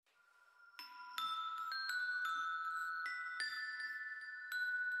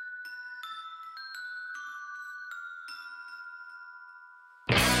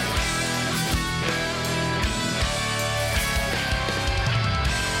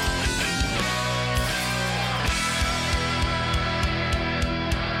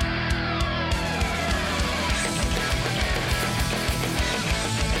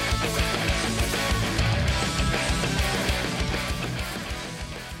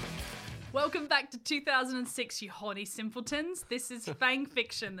Welcome back to 2006, you horny simpletons. This is Fang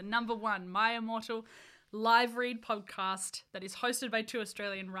Fiction, the #1 My Immortal live read podcast that is hosted by 2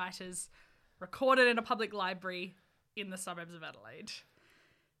 Australian writers, recorded in a public library in the suburbs of Adelaide.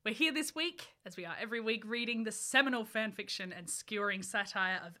 We're here this week, as we are every week, reading the seminal fan fiction and skewering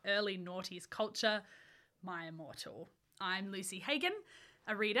satire of early noughties culture, My Immortal. I'm Lucy Hagen,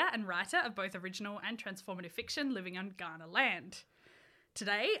 a reader and writer of both original and transformative fiction living on Ghana land.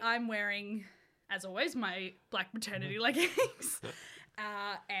 Today, I'm wearing, as always, my black maternity leggings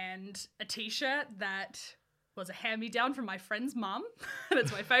and a t-shirt that was a hand-me-down from my friend's mum. And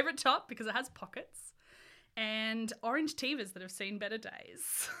it's my favourite top because it has pockets. And orange Tevas that have seen better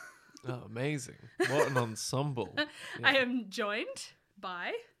days. Oh, amazing. What an ensemble. Yeah. I am joined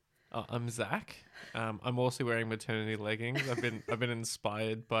by... I'm Zach. I'm also wearing maternity leggings. I've been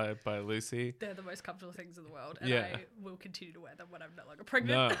inspired by Lucy. They're the most comfortable things in the world, and Yeah. I will continue to wear them when I'm no longer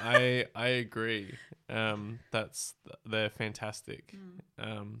pregnant. No, I agree. They're fantastic.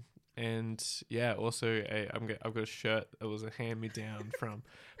 And yeah, also I've got a shirt that was a hand me down from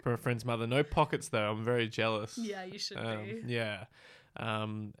a friend's mother. No pockets though. I'm very jealous. Yeah, you should be. Yeah.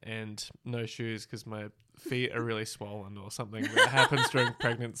 And no shoes because my feet are really swollen or something that happens during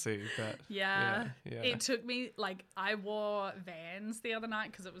pregnancy. But Yeah. yeah. It took me, I wore Vans the other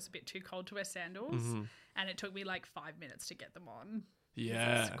night because it was a bit too cold to wear sandals. And it took me 5 minutes to get them on.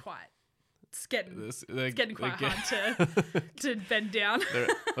 Yeah. It's getting quite hard to bend down.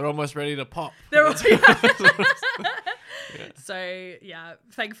 They're almost ready to pop. They're all, Yeah. So, yeah,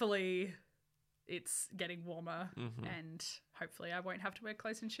 thankfully it's getting warmer and hopefully I won't have to wear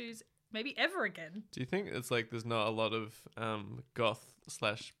clothes and shoes maybe ever again. Do you think it's there's not a lot of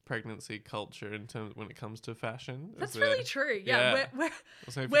goth/pregnancy culture in terms when it comes to fashion? That's really true. Yeah.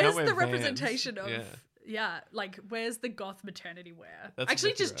 Where's the representation of... Yeah, where's the goth maternity wear? That's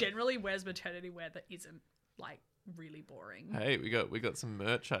Actually, exactly just right. generally, where's maternity wear that isn't, really boring? Hey, we got some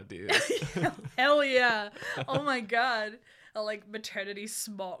merch ideas. Hell yeah. Oh my God. A, maternity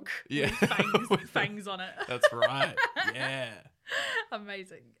smock with fangs on it. That's right. Yeah.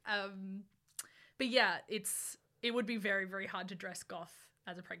 Amazing. But yeah, it would be very, very hard to dress goth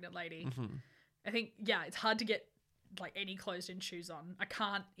as a pregnant lady. I think, it's hard to get any closed-in shoes on. I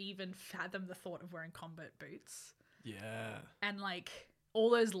can't even fathom the thought of wearing combat boots. Yeah. And all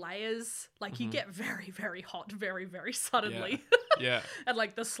those layers, you get very, very hot, very, very suddenly. Yeah. At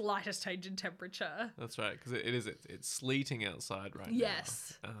the slightest change in temperature. That's right, because it's sleeting outside right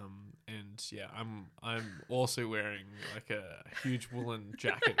yes. now. And yeah, I'm also wearing a huge woolen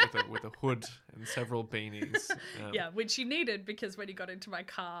jacket with a hood and several beanies. Yeah, which you needed because when you got into my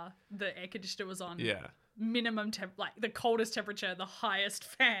car, the air conditioner was on. Yeah. Minimum temp, the coldest temperature, the highest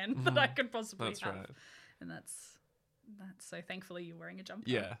fan that I could possibly have. That's right. And that's so thankfully you're wearing a jumper.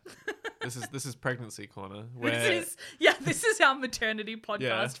 Yeah. This is pregnancy corner. This is our maternity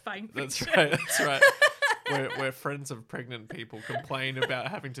podcast Fang Fiction. That's right. Where friends of pregnant people complain about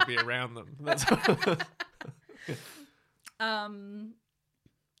having to be around them. That's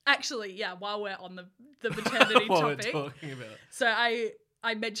actually, yeah, while we're on the maternity what topic. we're talking about. So I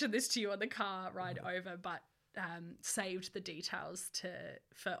mentioned this to you on the car ride over, but saved the details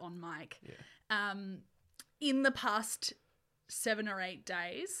for on mic. Yeah. In the past 7 or 8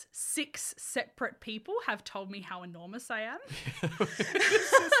 days, 6 separate people have told me how enormous I am.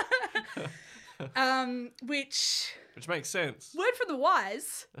 Which makes sense. Word from the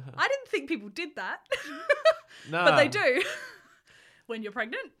wise. I didn't think people did that. No. But they do when you're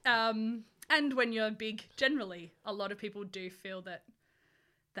pregnant. And when you're big generally. A lot of people do feel that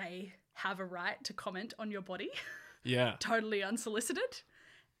they have a right to comment on your body. Yeah. Totally unsolicited.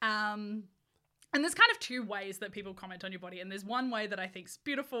 And there's kind of 2 ways that people comment on your body. And there's one way that I think's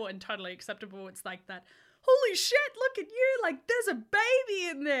beautiful and totally acceptable. It's that, holy shit, look at you. There's a baby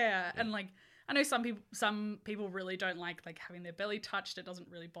in there. Yeah. And I know some people really don't like having their belly touched. It doesn't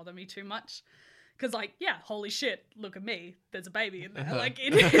really bother me too much. Because holy shit, look at me. There's a baby in there.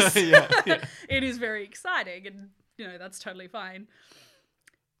 It is. It is very exciting. And, that's totally fine.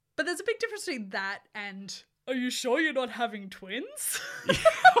 But there's a big difference between that and, are you sure you're not having twins?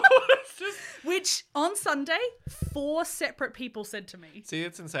 Which, on Sunday, 4 separate people said to me. See,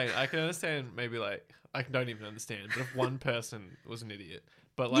 it's insane. I can understand maybe I don't even understand, but if one person was an idiot.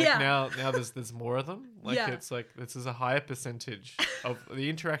 But now there's more of them. It's this is a higher percentage of the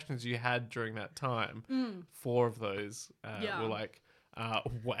interactions you had during that time. 4 of those were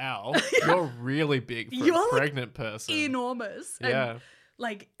wow, you're really big for a pregnant person. Enormous. Yeah.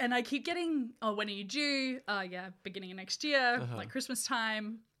 And I keep getting, when are you due? Beginning of next year, Christmas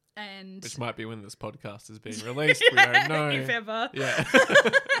time. And which might be when this podcast is being released. We don't know. If ever.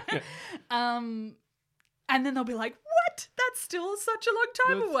 Yeah. And then they'll be like, what? That's still such a long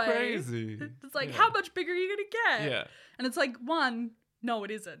time That's away. crazy. It's like, Yeah. how much bigger are you going to get? Yeah. And it's like, no,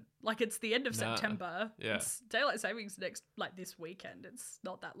 it isn't. Like, it's the end of Nah. September. Yeah. It's daylight savings this weekend. It's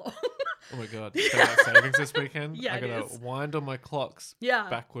not that long. Oh my God. Daylight savings this weekend? Yeah, I it gotta is. wind on my clocks Yeah.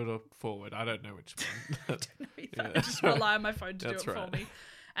 backward or forward. I don't know which one. I just rely on my phone to That's do it right. for me.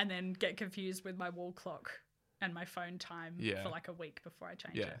 And then get confused with my wall clock and my phone time Yeah. for like a week before I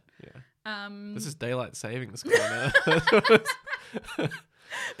change Yeah. it. Yeah. Um, This is daylight savings corner.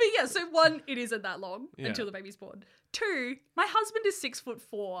 But yeah, so 1, it isn't that long Yeah. until the baby's born. 2, my husband is 6'4",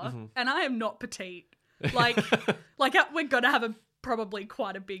 Mm-hmm. and I am not petite. Like we're gonna have probably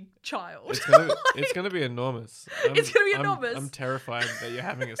quite a big child. It's gonna be enormous. It's gonna be enormous. I'm terrified that you're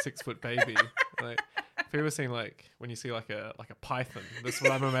having a 6-foot baby. Like, if you ever seen when you see like a python, that's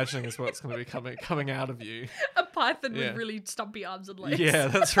what I'm imagining is what's gonna be coming out of you. A python Yeah. with really stumpy arms and legs. Yeah,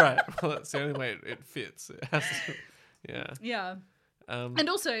 that's right. Well, that's the only way it fits. It has to, yeah. Yeah. And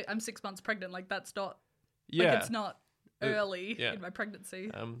also, I'm 6 months pregnant. Like, that's not. Yeah. Like, it's not early yeah. in my pregnancy.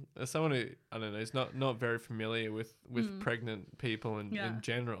 As someone who, I don't know, is not very familiar with pregnant people in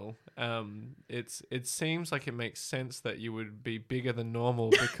general, it seems like it makes sense that you would be bigger than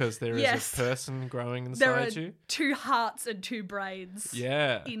normal because there is Yes. a person growing There are inside you. 2 hearts and 2 brains.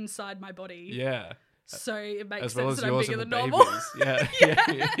 Yeah. Inside my body. Yeah. So it makes As well sense as that I'm yours bigger and than the normal.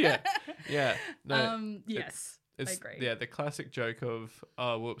 babies. Yeah. No, Yes. I agree. Yeah, the classic joke of,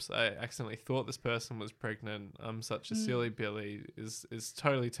 oh, whoops, I accidentally thought this person was pregnant. I'm such a silly Billy is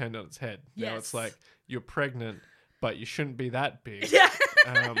totally turned on its head. Now it's Yes. like, you're pregnant, but you shouldn't be that big. Yeah.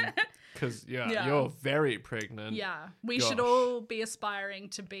 Because, Yeah. you're very pregnant. Yeah. We should Gosh. all be aspiring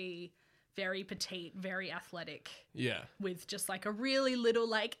to be very petite, very athletic, Yeah. with just like a really little,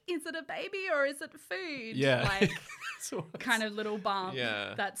 like, is it a baby or is it food? Yeah. Like, So it's- kind of little bump.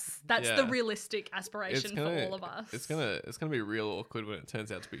 Yeah. That's Yeah. the realistic aspiration for all of us. It's gonna be real awkward when it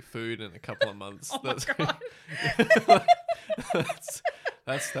turns out to be food in a couple of months. Oh my God.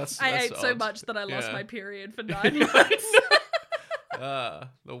 that's I ate so odd. much that I lost Yeah. my period for 9 months.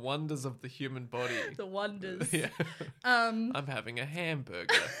 The wonders of the human body. The wonders. Yeah. I'm having a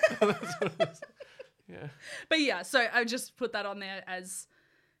hamburger. Yeah. But yeah, so I just put that on there as,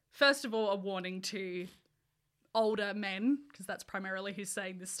 first of all, a warning to older men, because that's primarily who's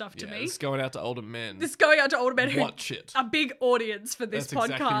saying this stuff to me. It's going out to older men. This is going out to older men who Watch it. a big audience for this That's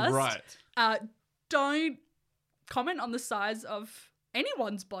podcast. exactly right. Don't comment on the size of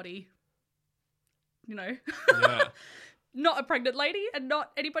anyone's body. You know, Yeah. not a pregnant lady and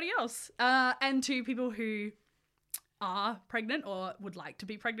not anybody else. And to people who are pregnant or would like to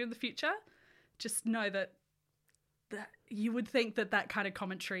be pregnant in the future, just know that you would think that kind of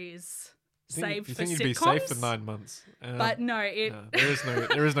commentary is saved you for think you'd sitcoms. be safe for 9 months. But no,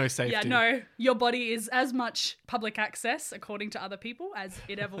 there is no safety. yeah, no, your body is as much public access, according to other people, as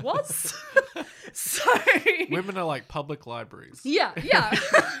it ever was. So Women are like public libraries. yeah.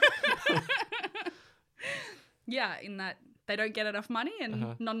 Yeah, in that they don't get enough money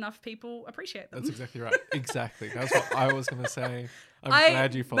and not enough people appreciate them. That's exactly right. Exactly. That's what I was going to say. I'm I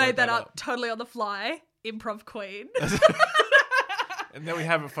glad you followed made that up. up totally on the fly. Improv queen. And there we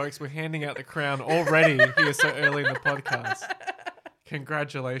have it, folks. We're handing out the crown already here so early in the podcast.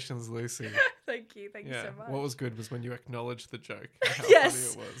 Congratulations, Lucy. Thank you Yeah. so much. What was good was when you acknowledged the joke. How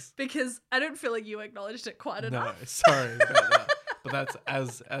Yes. funny it was. Because I don't feel like you acknowledged it quite No, enough. sorry about that. But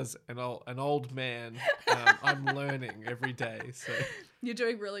that's as an old man, I'm learning every day. So You're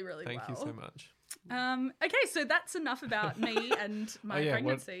doing really, really thank well. you so much. Okay, so that's enough about me and my Oh, yeah,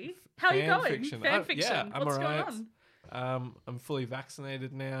 pregnancy. How are you fan going? fiction. Fan Oh, fiction. yeah, I'm What's alright. going on? I'm fully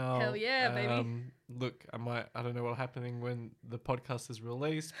vaccinated now. Hell yeah, baby. Look, I don't know what's happening when the podcast is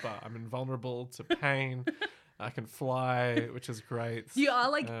released, but I'm invulnerable to pain. I can fly, which is great. You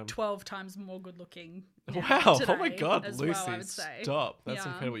are like 12 times more good looking. Wow. Oh my God, as Lucy, well, I would say. stop. That's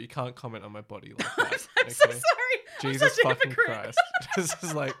Yeah. incredible. You can't comment on my body like that. I'm so okay? sorry. Jesus I'm such a fucking hypocrite. Christ. This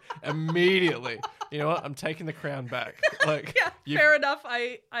is like immediately. You know what? I'm taking the crown back. Like, Yeah, you- fair enough.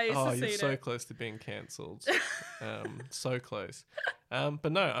 I Oh, you're secede so it. close to being cancelled. So close.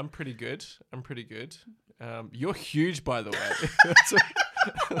 But no, I'm pretty good. You're huge, by the way.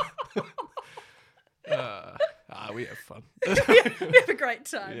 We have fun. We have a great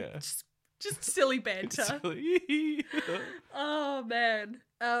time. Yeah. Just silly banter. Silly. Oh man.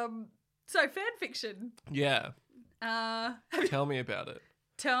 So fan fiction. Yeah. Have Tell me about it.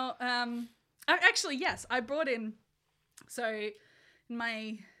 Actually, yes, I brought in, so in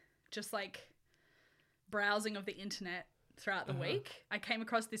my just like browsing of the internet, throughout the week, I came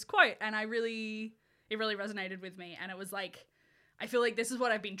across this quote and it really resonated with me. And it was like, I feel like this is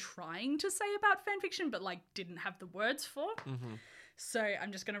what I've been trying to say about fan fiction, but like didn't have the words for. Mm-hmm. So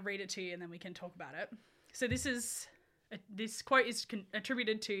I'm just going to read it to you and then we can talk about it. So this quote is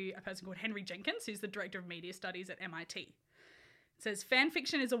attributed to a person called Henry Jenkins, who's the director of media studies at MIT. It says, fan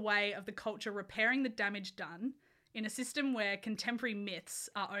fiction is a way of the culture repairing the damage done in a system where contemporary myths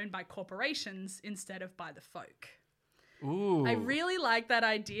are owned by corporations instead of by the folk. Ooh. I really like that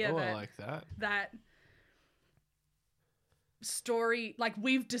idea. I like that. That story, like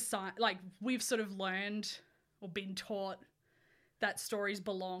we've sort of learned or been taught that stories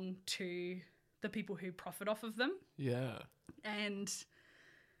belong to the people who profit off of them. Yeah. And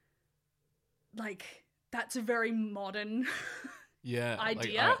like that's a very modern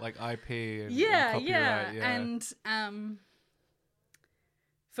idea. Like IP and, and yeah. copyright. Yeah. And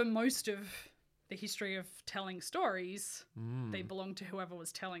for most of the history of telling stories, they belong to whoever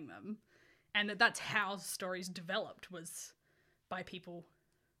was telling them. And that's how stories developed, was by people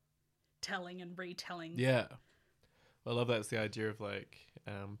telling and retelling. Yeah. I love that. It's the idea of like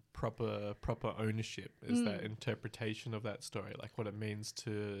proper ownership is that interpretation of that story, like what it means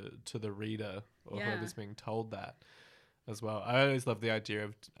to the reader or whoever's being told that as well. I always love the idea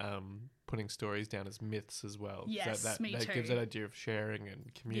of putting stories down as myths as well. Yes, me that too. gives that idea of sharing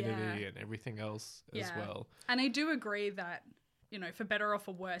and community and everything else as well. And I do agree that, you know, for better or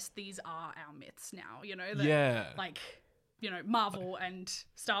for worse, these are our myths now, you know? That, like, you know, Marvel and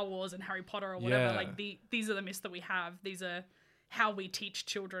Star Wars and Harry Potter or whatever, like these are the myths that we have. These are how we teach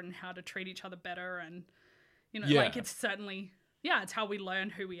children how to treat each other better. And, you know, like it's certainly, it's how we learn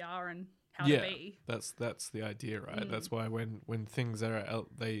who we are and how to be. That's the idea, right? That's why when things are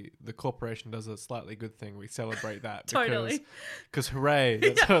the corporation does a slightly good thing, we celebrate that. Totally. Because hooray.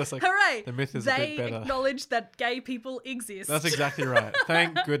 It's like, hooray. The myth is a bit better. They acknowledge that gay people exist. That's exactly right.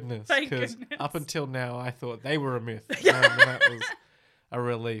 Thank goodness. Because up until now, I thought they were a myth. And that was a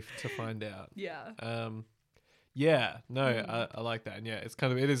relief to find out. Yeah. I like that. And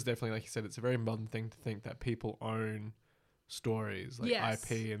it is definitely, like you said, it's a very modern thing to think that people own stories like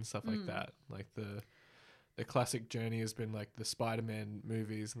IP and stuff like that. Like the classic journey has been like the Spider-Man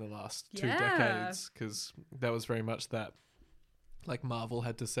movies in the last 2 decades, because that was very much that, like Marvel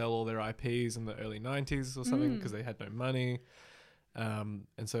had to sell all their IPs in the early 90s or something because they had no money, and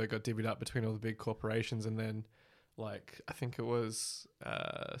so it got divvied up between all the big corporations. And then like I think it was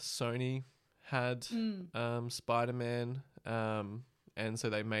Sony had Spider-Man, and so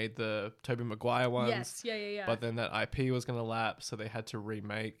they made the Tobey Maguire ones. Yes, But then that IP was going to lapse, so they had to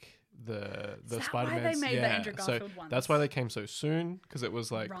remake the Spider-Man. Why they made the Andrew Garfield ones? That's why they came so soon, because it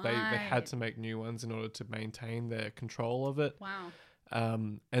was like they had to make new ones in order to maintain their control of it. Wow.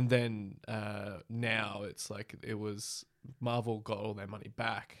 And then now it's like it was Marvel got all their money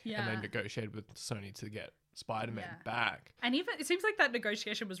back, and they negotiated with Sony to get Spider-Man back. And even it seems like that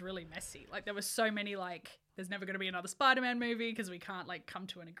negotiation was really messy. Like there were so many like, there's never going to be another Spider-Man movie because we can't like come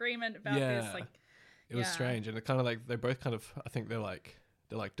to an agreement about this. Like it was strange, and it kind of like they both kind of, I think they're like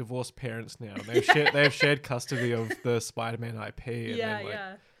divorced parents now. They have shared custody of the Spider-Man IP, and then like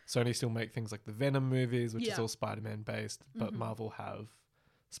Sony still make things like the Venom movies, which is all Spider-Man based, but Marvel have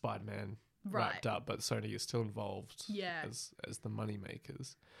Spider-Man wrapped up, but Sony is still involved as the money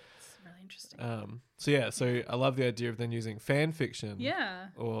makers. Really interesting. So I love the idea of then using fan fiction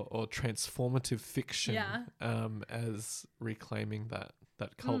or transformative fiction as reclaiming that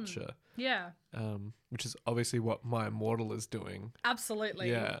culture. Which is obviously what My Immortal is doing.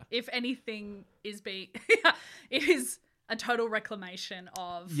 Absolutely. Yeah. If anything is it is a total reclamation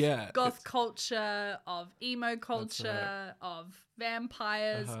of goth culture, of emo culture, of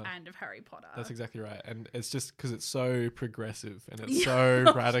vampires, and of Harry Potter. That's exactly right. And it's just because it's so progressive and it's so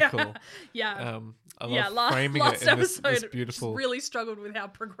radical. I love framing it in this beautiful... really struggled with how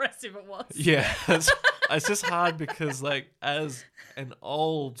progressive it was. It's just hard because like as an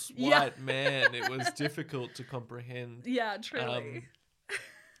old white man, it was difficult to comprehend. Yeah, truly.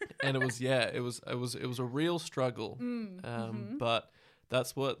 And it was a real struggle. But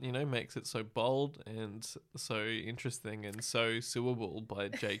that's what, makes it so bold and so interesting and so suable by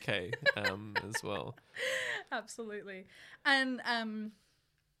JK as well. Absolutely. And I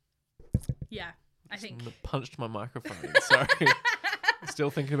think punched my microphone. Sorry.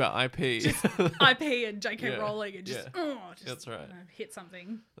 Still thinking about IP. Just IP and JK Rowling and just that's right. Hit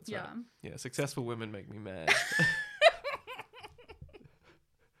something. That's right. Yeah, successful women make me mad.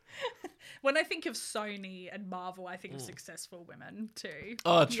 When I think of Sony and Marvel, I think of successful women too.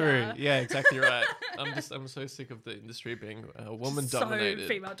 Oh, true. Yeah, exactly right. I'm so sick of the industry being woman dominated. So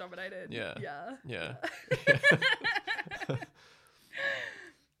female dominated. Yeah.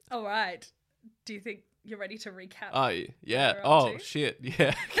 All right. Do you think you're ready to recap? Oh, yeah. we're up Oh, to? shit.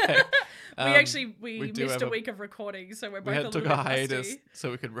 Yeah. Okay. We missed a week of recording, so we're both We a had little took bit a hiatus rusty.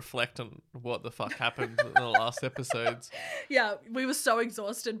 so we could reflect on what the fuck happened in the last episodes. Yeah, we were so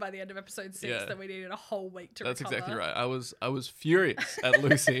exhausted by the end of episode 6 Yeah. that we needed a whole week to That's recover. exactly right. I was furious at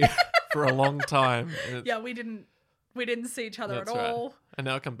Lucy for a long time. And it's- Yeah, we didn't see each other That's at right. all. And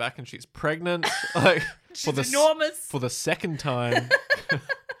now I come back and she's pregnant, like She's enormous. for the second time.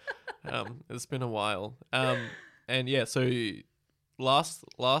 It's been a while. And yeah, so last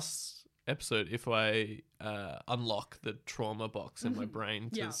episode, if I unlock the trauma box in my brain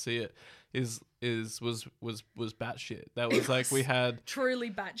to see it, was batshit. That was like we had truly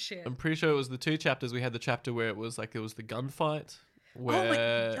batshit. I'm pretty sure it was the 2 chapters. We had the chapter where it was like there was the gunfight.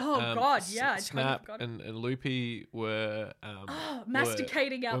 Where God, yeah, I totally Snap forgot. and Loopy were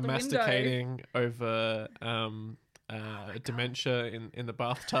masticating out were the masticating over dementia in the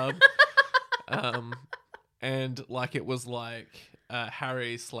bathtub. And like it was like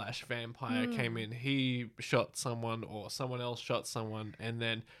Harry / vampire came in, he shot someone or someone else shot someone, and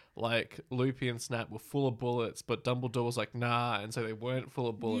then like Loopy and Snap were full of bullets, but Dumbledore was like nah, and so they weren't full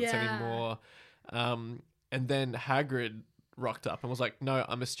of bullets anymore. And then Hagrid rocked up and was like, no,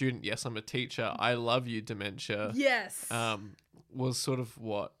 I'm a student, yes, I'm a teacher, I love you, dementia. Yes. Was sort of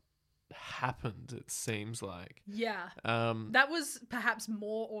what happened, it seems like. Yeah. That was perhaps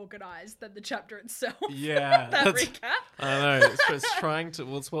more organized than the chapter itself. Yeah. that recap. I know. It's trying to.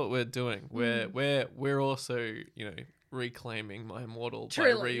 Well, it's what we're doing. We're also, reclaiming my Immortal by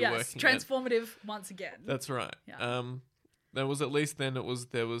Truly, reworking yes. Transformative once again. That's right. Yeah. There was at least then they were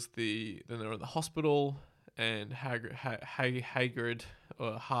in the hospital, and Hagrid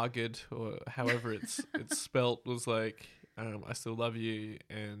or Hagrid or however it's spelt was like, I still love you,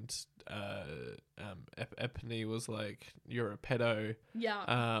 and Epony was like, you're a pedo.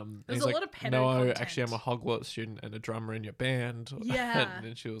 Yeah. There's a lot of pedo no, content. actually I'm a Hogwarts student and a drummer in your band. Yeah. And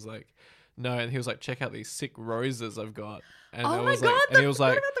then she was like, no, and he was like, check out these sick roses I've got. And Oh I my was God, like, and he was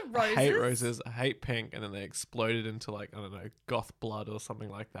like, what about the I hate roses? roses, I hate pink, and then they exploded into like, I don't know, goth blood or something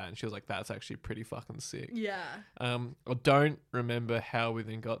like that. And she was like, that's actually pretty fucking sick. Yeah. I don't remember how we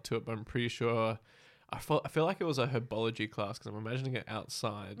then got to it, but I'm pretty sure I feel like it was a herbology class because I'm imagining it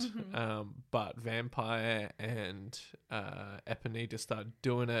outside. But Vampire and Epony just started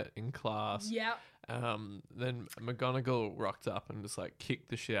doing it in class. Yeah. Then McGonagall rocked up and just like kicked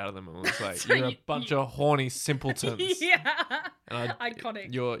the shit out of them and was like, So "You're a bunch of horny simpletons." Yeah. And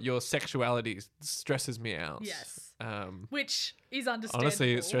Iconic. Your sexuality stresses me out. Yes. Um, Which is understandable.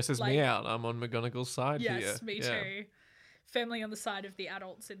 honestly, it stresses me Like, out. I'm on McGonagall's side here. Yes, me too. Firmly on the side of the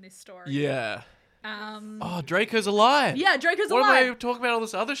adults in this story. Yeah. Um. Oh, Draco's alive. Yeah, Draco's What alive. am I talking about all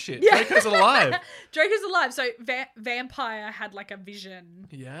this other shit? Yeah. Draco's alive. Draco's alive. So Vampire had like a vision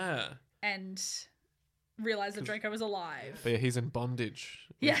Yeah. and realized that Draco was alive. But yeah, he's in bondage.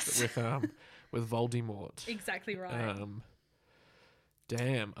 Yes. With Voldemort. Exactly right.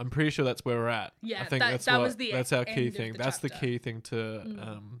 Damn, I'm pretty sure that's where we're at. Yeah, I think that was the that's our end key of thing. the That's the chapter. key thing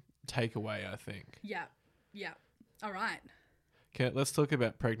to take away, I think. Yeah. Yeah. All right. Okay, let's talk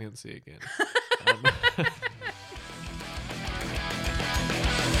about pregnancy again.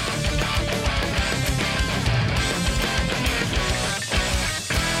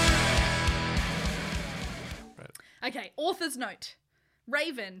 Okay, author's note.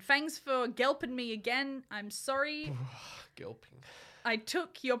 Raven, thanks for gelping me again. I'm sorry. Gulping. I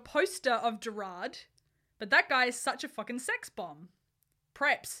took your poster of Gerard, but that guy is such a fucking sex bomb.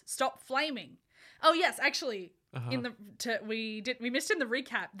 Preps, stop flaming. Oh yes, actually, we missed in the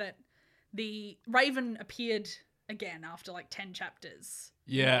recap that the Raven appeared again after like 10 chapters.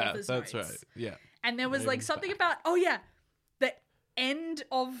 in the Yeah, author's that's notes. right. Yeah. And there was like Raven's something back. about the end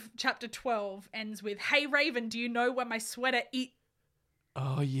of chapter 12 ends with, "Hey Raven, do you know where my sweater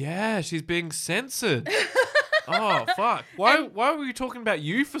Oh yeah, she's being censored. Oh fuck! Why were we talking about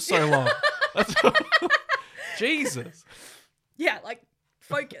you for so long? Jesus. Yeah, like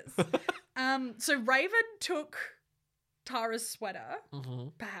focus. So Raven took Tara's sweater,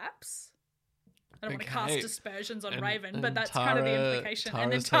 perhaps. I don't want to cast Okay. dispersions on And- Raven, and but that's kind of the Tara- implication. Tara's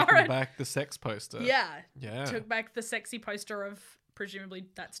and then taking Tara, back the sex poster. yeah, Yeah. took back the sexy poster of presumably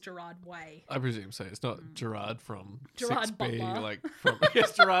that's Gerard Way. I presume so. It's not Gerard from Gerard 6B, Butler. like from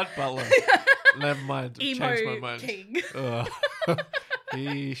yes, Gerard Butler. Never mind. I've Emo changed my mind. King. Ugh.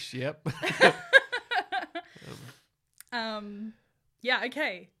 Yeesh, yep. Yeah,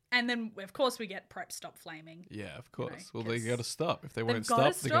 okay. And then of course we get prep stop flaming. Yeah, of course. Right, Well, they 'cause got to stop. If they won't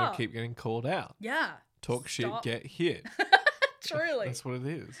gotta stop, they're going stop. to keep getting called out. Yeah. Talk shit, Stop. get hit. Truly. That's what it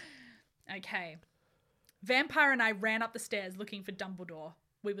is. Okay. Vampire and I ran up the stairs looking for Dumbledore.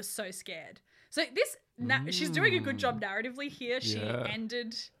 We were so scared. So this, she's doing a good job narratively here. She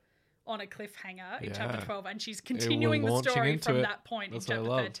ended on a cliffhanger in chapter 12, and she's continuing the story from that point in chapter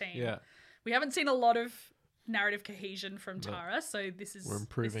 13. Yeah. We haven't seen a lot of narrative cohesion from Tara, so this is... We're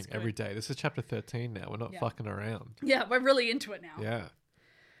improving every day. This is chapter 13 now. We're not fucking around. Yeah, we're really into it now. Yeah.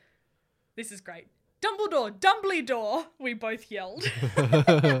 This is great. Dumbledore, we both yelled.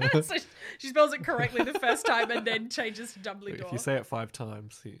 So she spells it correctly the first time and then changes to Dumbledore. If you say it 5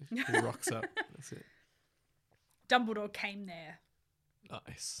 times, he rocks up. That's it. Dumbledore came there.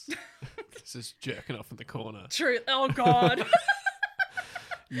 Nice. This is jerking off in the corner. True. Oh, God.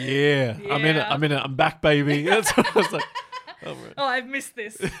 Yeah. I'm in it. I'm back, baby. That's what I was like. Oh, I've missed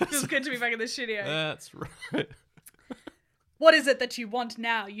this. Feels good to be back in the studio. That's right. What is it that you want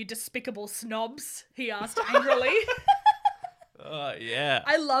now, you despicable snobs? He asked angrily. Oh, yeah.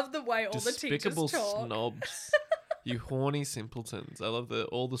 I love the way all Despicable the teachers talk. snobs. You horny simpletons. I love that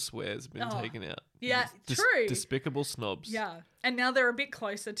all the swears have been taken out. Yeah, true. Despicable snobs. Yeah. And now they're a bit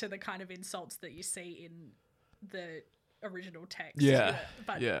closer to the kind of insults that you see in the original text. Yeah.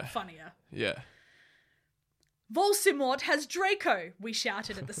 But funnier. Yeah. Voldemort has Draco, we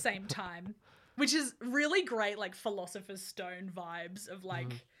shouted at the same time. Which is really great, like, Philosopher's Stone vibes of, like,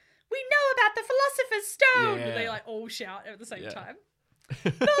 we know about the Philosopher's Stone! Yeah. They, like, all shout at the same time.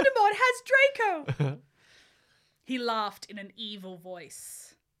 Voldemort has Draco! He laughed in an evil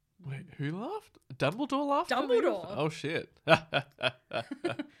voice. Wait, who laughed? Dumbledore laughed? Dumbledore. Oh, shit. No,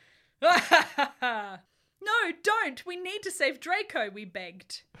 don't! We need to save Draco, we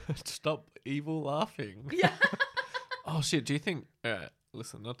begged. Stop evil laughing. Yeah. Oh, shit, do you think...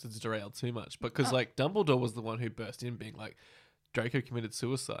 Listen, not to derail too much, but because, like, Dumbledore was the one who burst in being like, Draco committed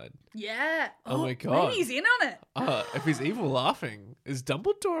suicide. Yeah. Oh my God. Maybe he's in on it. If he's evil laughing, is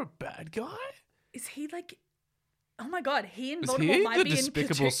Dumbledore a bad guy? Is he, like... Oh my God, he and Is Voldemort he might the be in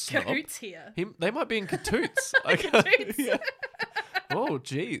despicable snob? cahoots here. They might be in cahoots. Like, Cahoots. yeah. Oh,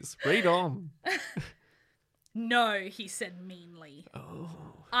 jeez. Read on. No, he said meanly. Oh.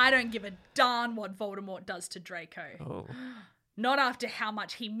 I don't give a darn what Voldemort does to Draco. Oh. Not after how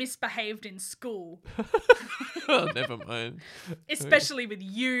much he misbehaved in school. Oh, never mind. Especially with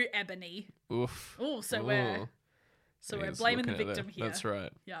you, Ebony. Oof. Oh, so we're blaming the victim here. That's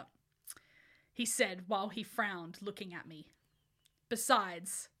right. Yeah. He said while he frowned, looking at me.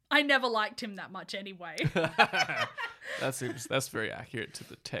 Besides, I never liked him that much anyway. That's very accurate to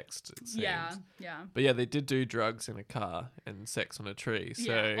the text, it seems. Yeah. But yeah, they did do drugs in a car and sex on a tree.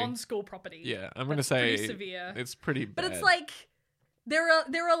 So on school property. Yeah, I'm going to say pretty severe. It's pretty bad. But it's like there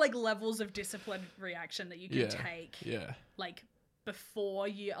are like levels of discipline reaction that you can take. Yeah. Like before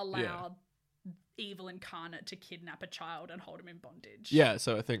you allow evil incarnate to kidnap a child and hold him in bondage. Yeah,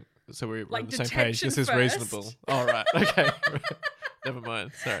 so I think we're like on the same page. This is reasonable. All right. Okay. Never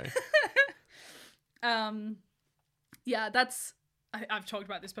mind. Sorry. Yeah, that's... I've talked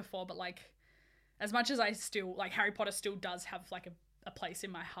about this before, but, like, as much as I still... Like, Harry Potter still does have, like, a place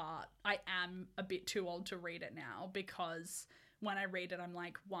in my heart, I am a bit too old to read it now because when I read it, I'm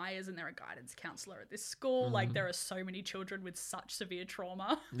like, why isn't there a guidance counselor at this school? Mm-hmm. Like, there are so many children with such severe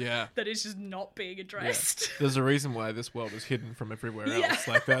trauma that is just not being addressed. Yeah. There's a reason why this world is hidden from everywhere else.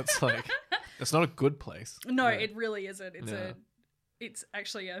 Like, that's, like... It's not a good place. No, it really isn't. It's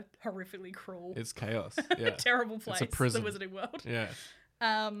actually a horrifically cruel... It's chaos. Yeah. terrible place. It's a prison. The Wizarding World. Yeah.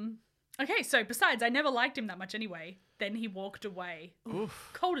 Okay, so besides, I never liked him that much anyway. Then he walked away. Oof.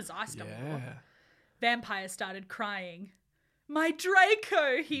 Cold as ice, Dumbledore. Yeah. Vampire started crying. My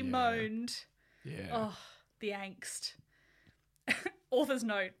Draco, he moaned. Yeah. Oh, the angst. Author's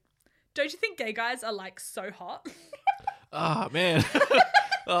note. Don't you think gay guys are, like, so hot? Oh, man.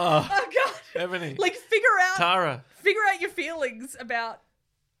 Oh, God. Ebony. Like, figure out your feelings about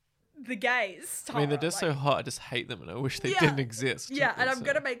the gays. Tara. I mean, they're just so hot. I just hate them and I wish they didn't exist. Yeah, and I'm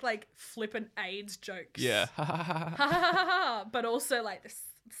going to make, like, flippant AIDS jokes. Yeah. But also, like, it's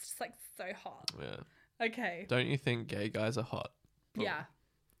just, like, so hot. Yeah. Okay. Don't you think gay guys are hot? Well, yeah.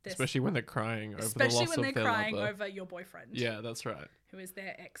 Especially when they're crying over the loss of their lover. Especially when they're crying over your boyfriend. Yeah, that's right. Who is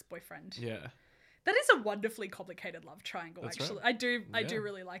their ex-boyfriend. Yeah. That is a wonderfully complicated love triangle, that's actually. Right. I do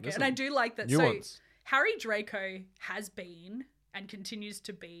really like it. And I do like that. Nuance. So Harry Draco has been and continues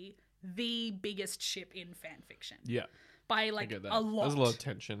to be the biggest ship in fan fiction. Yeah. By like a lot. There's a lot of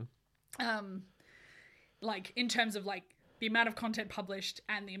tension. Like in terms of like the amount of content published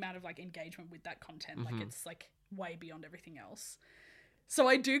and the amount of like engagement with that content. Mm-hmm. Like it's like way beyond everything else. So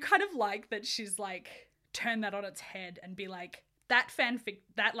I do kind of like that she's like turn that on its head and be like that fanfic,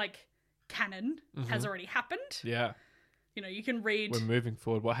 that like canon has already happened. Yeah. You know, you can read... We're moving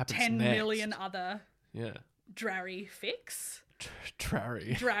forward. What happens 10 next? 10 million other Drarry fics.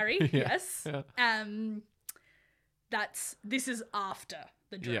 Drarry. Drarry, Yeah. yes. Yeah. This is after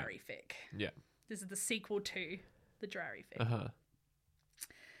the Drarry fic. Yeah. This is the sequel to the Drarry fic. Uh-huh.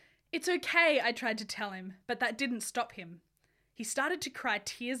 It's okay, I tried to tell him, but that didn't stop him. He started to cry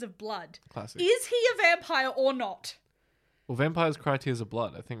tears of blood. Classic. Is he a vampire or not? Well, vampires cry tears of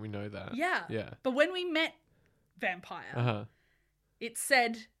blood. I think we know that. Yeah. Yeah. But when we met Vampire, it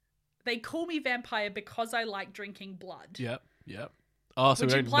said, they call me Vampire because I like drinking blood. Yep. Oh, so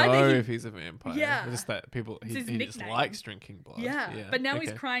Which we don't implied know that if he's a vampire. Yeah. It's just that he just nickname. likes drinking blood. Yeah. But now he's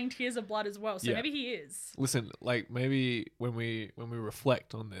okay. crying tears of blood as well. So maybe he is. Listen, like maybe when we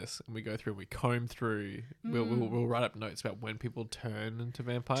reflect on this and we go through and we comb through, we'll write up notes about when people turn into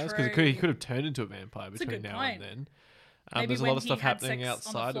vampires, because he could have turned into a vampire between now and then. There's a lot of stuff happening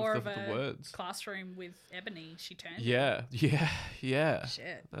outside of the words. Classroom with Ebony, she turned. Yeah.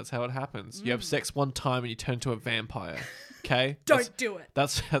 Shit. That's how it happens. You have sex one time and you turn to a vampire. Okay? Don't do it.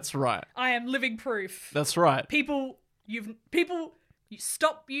 That's right. I am living proof. That's right. People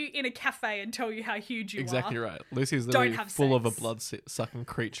stop you in a cafe and tell you how huge you are. Exactly right. Lucy's literally full of a blood-sucking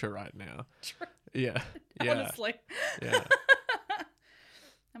creature right now. True. Yeah. Honestly. Yeah.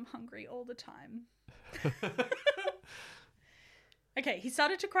 I'm hungry all the time. Okay, he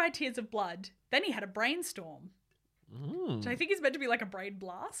started to cry tears of blood. Then he had a brainstorm. Which I think is meant to be like a brain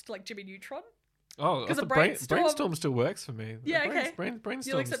blast, like Jimmy Neutron. Oh, because brainstorm still works for me. Yeah, okay. Brainstorm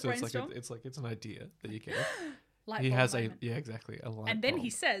still brainstorm? It's an idea that you can. Light he bulb has moment. exactly a light And then bulb. he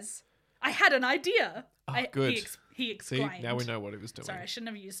says, "I had an idea." Oh, good. He exclaimed. See, now we know what he was doing. Sorry, I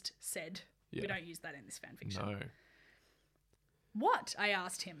shouldn't have used said. Yeah. We don't use that in this fanfiction. No. What? I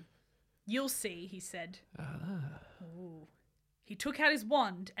asked him. You'll see, he said. Ooh. He took out his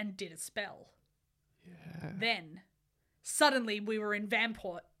wand and did a spell. Yeah. Then, suddenly we were in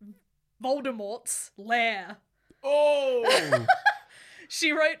Voldemort's lair. Oh!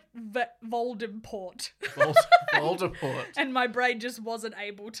 She wrote Voldemport. Voldemort. And my brain just wasn't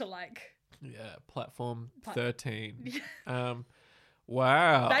able to Yeah, platform 13.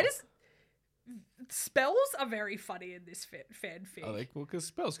 Wow. That is... Spells are very funny in this fanfic. Well, because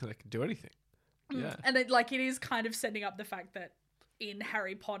spells can do anything. Yeah. And it is kind of setting up the fact that in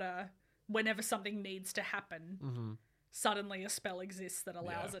Harry Potter, whenever something needs to happen, suddenly a spell exists that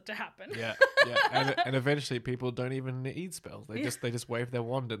allows it to happen. Yeah. And eventually people don't even need spells. They just wave their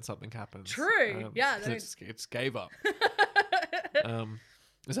wand and something happens. True. It's gave up.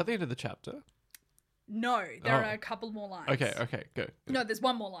 Is that the end of the chapter? No, there are a couple more lines. Okay, go. No, there's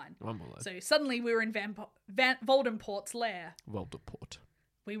one more line. One more line. So suddenly we were in Voldemport's lair. Voldemort.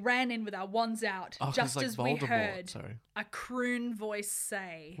 We ran in with our wands out, just as we heard a croon voice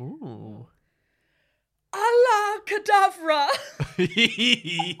say, Ooh. Allah Kadavra!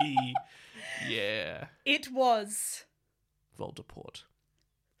 Yeah. It was... Voldemort.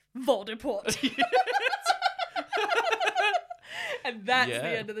 And that's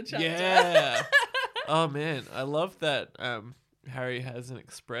the end of the chapter. Yeah. Oh, man. I love that Harry has an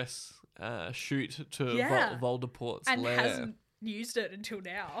express shoot to Voldemort's lair. And hasn't used it until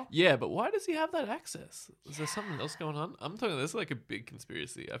now. Yeah, but why does he have that access? Is there something else going on? I'm talking, this is like a big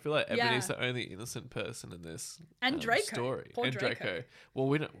conspiracy. I feel like Ebony's the only innocent person in this Draco. story. Poor and Draco. Well,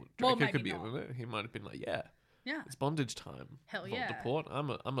 we don't. Draco could be in it. He might have been like, yeah, it's bondage time. Hell yeah.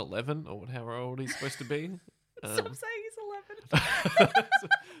 Voldemort. I'm 11 or however old he's supposed to be. Stop saying he's 11.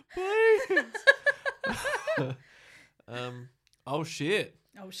 Please. Oh shit.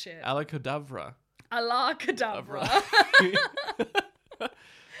 Alakadabra. Allah Kadavra.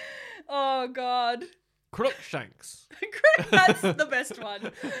 Oh god. Crookshanks. That's the best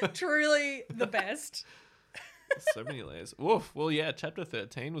one. Truly the best. So many layers. Oof. Well, yeah. Chapter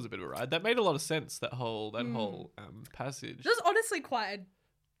 13 was a bit of a ride. That made a lot of sense. That whole passage. It was honestly quite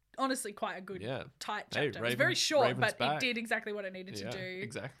a good tight chapter. It was very short, but it did exactly what it needed to do.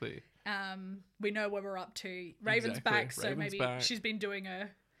 Exactly. We know where we're up to. Raven's back, so maybe she's been doing a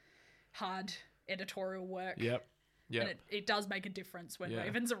hard editorial work. Yep. And it does make a difference when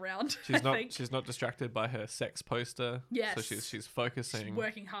Raven's around. She's not distracted by her sex poster. Yes. So she's focusing. She's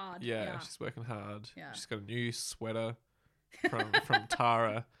working hard. Yeah, she's working hard. Yeah. She's got a new sweater from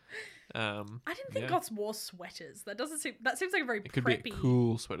Tara. I didn't think Goths wore sweaters. That seems like a very It could preppy. be a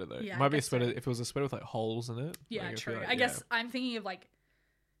cool sweater though. Yeah, it might be a sweater if it was a sweater with like holes in it. Yeah, true. I guess I'm thinking of like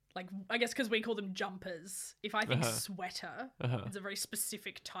I guess because we call them jumpers. If I think sweater, it's a very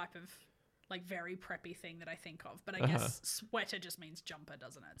specific type of like very preppy thing that I think of. But I guess sweater just means jumper,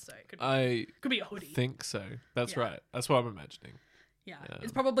 doesn't it? So it could be a hoodie. I think so. That's right. That's what I'm imagining. Yeah.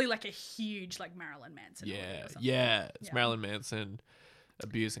 It's probably like a huge like Marilyn Manson hoodie or something. Yeah. It's Marilyn Manson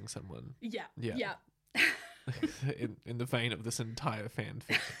abusing someone. Yeah. in the vein of this entire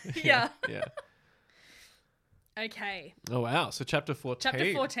fanfic. Yeah. Yeah. Okay. Oh wow! So chapter 14.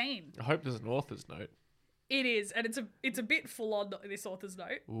 Chapter 14. I hope there's an author's note. It is, and it's a bit full on, this author's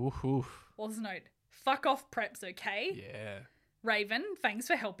note. Ooh. Author's note. Fuck off preps, okay? Yeah. Raven, thanks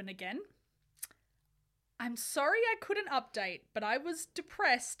for helping again. I'm sorry I couldn't update, but I was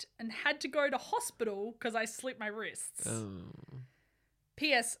depressed and had to go to hospital because I slipped my wrists.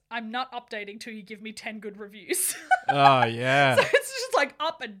 P.S. I'm not updating till you give me 10 good reviews. Oh, yeah. So it's just like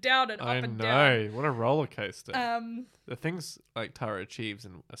up and down and up and down. I know. What a roller coaster. The things like Tara achieves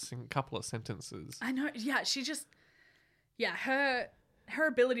in a couple of sentences. I know. Yeah, she just... Yeah, her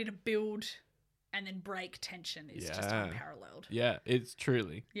ability to build and then break tension is just unparalleled. Yeah, it's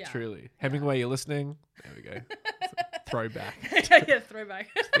truly. Yeah. Truly. Hemingway, you're listening? There we go. Throwback. Yeah, throwback.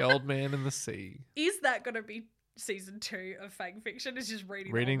 The Old Man in the Sea. Is that going to be season 2 of Fang Fiction? Is just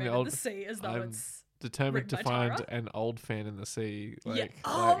reading the Old Man in the Sea as though it's determined to find Tara? an old fan in the sea. Yeah.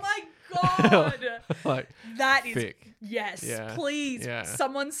 Oh my god. Like that is fic. Yes. Yeah. Please, Yeah.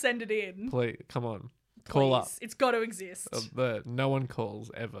 someone send it in. Please, come on. Please. Call up. It's got to exist. No one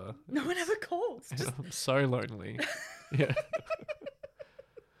calls ever. No one ever calls. Just... I'm so lonely. Yeah.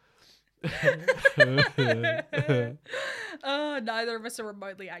 Neither of us are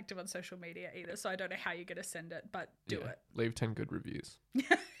remotely active on social media either, so I don't know how you're going to send it, but do it. Leave 10 good reviews.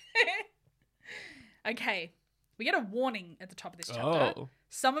 Okay. We get a warning at the top of this chapter. Oh.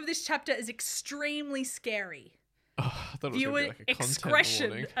 Some of this chapter is extremely scary. Oh, I thought it was Viewer going to be like a content discretion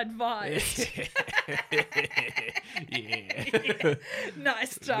warning. advised. Yeah.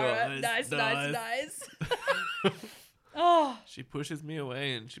 Nice, Tara. Nice. Nice. Oh, She pushes me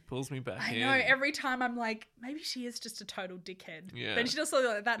away and she pulls me back I in. know. Every time I'm like, maybe she is just a total dickhead. Yeah. Then she does something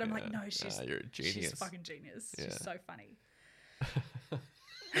like that, and I'm like, no, she's you're a genius. she's a fucking genius. Yeah. She's so funny.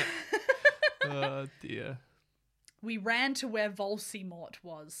 Oh dear. We ran to where Voldemort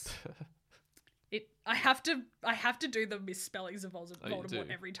was. I have to do the misspellings of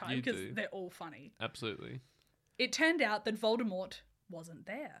Voldemort every time because they're all funny. Absolutely. It turned out that Voldemort wasn't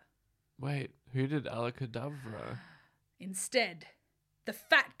there. Wait, who did Alakadabra? Instead, the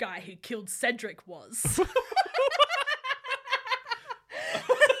fat guy who killed Cedric was.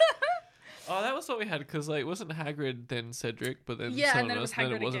 Oh, that was what we had because wasn't Hagrid then Cedric, but then Yeah, and someone then it else, was then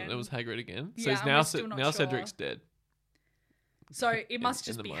Hagrid it wasn't. again. It was Hagrid again. So Yeah, it's and we're still not now sure. Cedric's dead. So it must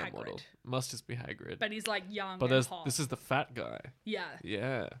just in the be Maya Hagrid. model. Must just be Hagrid. But he's like young But and hot. this is the fat guy. Yeah.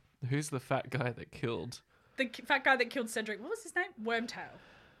 Yeah. Who's the fat guy that killed? The fat guy that killed Cedric. What was his name? Wormtail.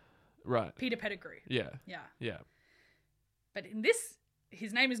 Right. Peter Pettigrew. Yeah. Yeah. Yeah. But in this,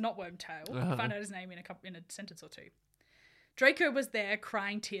 his name is not Wormtail. Uh-huh. I found out his name in a sentence or two. Draco was there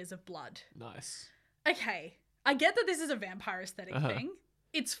crying tears of blood. Nice. Okay. I get that this is a vampire aesthetic thing.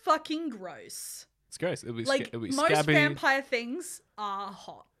 It's fucking gross. It's gross. It'll be Like, it'll be most scabby. vampire things are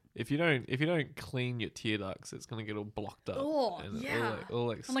hot. If you don't clean your tear ducts, it's gonna get all blocked up. Oh, and yeah. all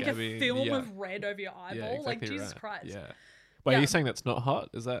like And like scabby. a film yeah. of red over your eyeball. Yeah, exactly like, Jesus right. Christ. Yeah. Wait, Yeah. are you saying that's not hot?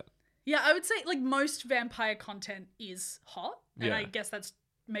 Is that? Yeah, I would say like most vampire content is hot. And Yeah. I guess that's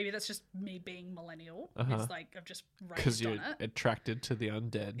just me being millennial. Uh-huh. It's like I've just Because raised you're on it. attracted to the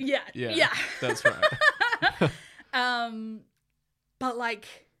undead. Yeah. Yeah. That's right. But like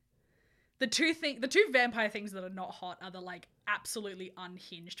the two vampire things that are not hot are the like absolutely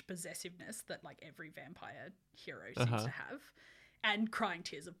unhinged possessiveness that like every vampire hero seems to have, and crying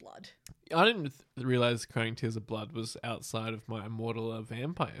tears of blood. I didn't realize crying tears of blood was outside of my Immortal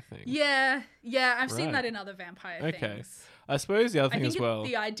vampire thing. Yeah, I've seen Right. that in other vampire Okay. things. I suppose the other I thing think as well.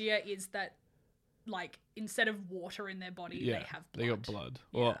 the idea is that like instead of water in their body, they have blood. They got blood.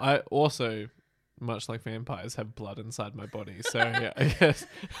 Yeah. Well, I also, much like vampires, have blood inside my body. So yeah, I guess.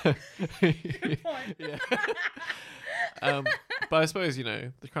 Good point. Yeah. But I suppose,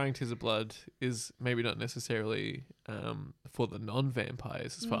 the crying tears of blood is maybe not necessarily for the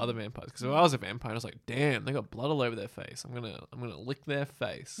non-vampires, it's for other vampires. Because if I was a vampire, I was like, damn, they got blood all over their face. I'm gonna lick their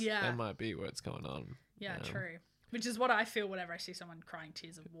face. Yeah. That might be what's going on. Yeah, true. Which is what I feel whenever I see someone crying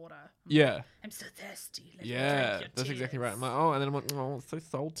tears of water. Yeah. I'm so thirsty. Let me Yeah, drink your that's exactly right. tears. I'm like, oh, and then I'm like, oh, it's so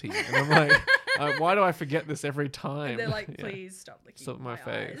salty. And I'm like, why do I forget this every time? And they're like, Yeah. please stop licking Stop my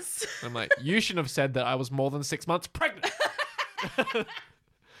face. eyes. And I'm like, you should have said that I was more than 6 months pregnant.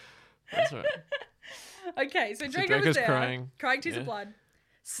 That's right. Okay, so Draco Draco's was there, crying. tears of blood.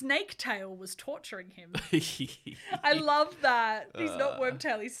 Snaketail was torturing him. I I love that. He's not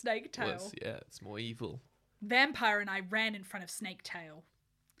Wormtail, he's Snaketail. Yeah, it's more evil. Vampire and I ran in front of Snaketail.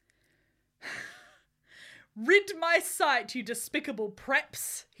 Rid my sight, you despicable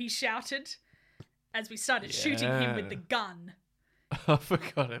preps, he shouted, as we started shooting him with the gun. I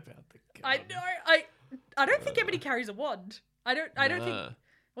forgot about the gun. I know. I don't think Ebony carries a wand. I don't think.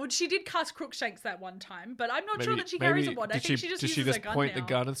 Well, she did cast Crookshanks that one time, but I'm not sure that she carries a wand. I think she just uses a gun point now. the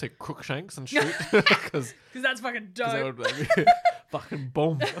gun and say Crookshanks and shoot? Because that's fucking dope. Fucking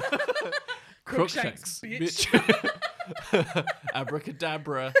bomb. Crookshanks, bitch.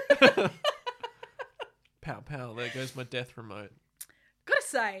 Abracadabra. Pow pow. There goes my death remote. Gotta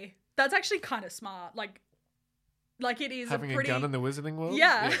say, that's actually kind of smart. Like it is having a gun in the Wizarding World.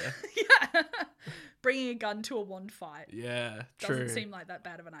 Yeah. Yeah. Bringing a gun to a wand fight. Yeah, true. Doesn't seem like that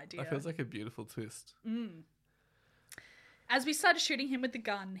bad of an idea. That feels like a beautiful twist. As we started shooting him with the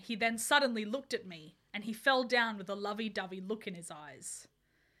gun, he then suddenly looked at me, and he fell down with a lovey-dovey look in his eyes.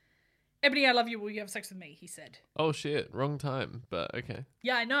 Ebony, I love you. Will you have sex with me? He said. Oh shit, wrong time, but okay.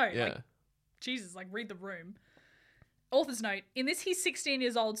 Yeah, I know. Yeah. Like, Jesus, like read the room. Author's note, in this he's 16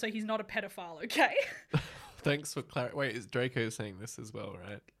 years old, so he's not a pedophile, okay? Thanks for clarifying. Wait, is Draco saying this as well,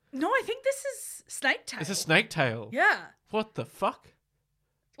 right? No, I think this is Snaketail. It's a Snaketail. Yeah. What the fuck?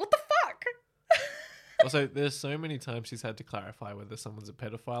 What the fuck? Also, there's so many times she's had to clarify whether someone's a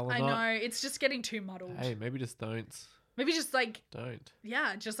pedophile or not. I know, it's just getting too muddled. Hey, maybe just don't. Maybe just like... Don't.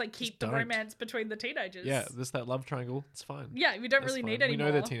 Yeah, just like keep the romance between the teenagers. Yeah, there's that love triangle. It's fine. Yeah, we don't really need any more.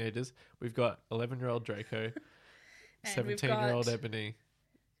 We know they're teenagers. We've got 11-year-old Draco, 17-year-old Ebony.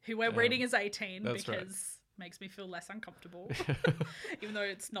 Who we're reading as 18 because... Right. Makes me feel less uncomfortable, even though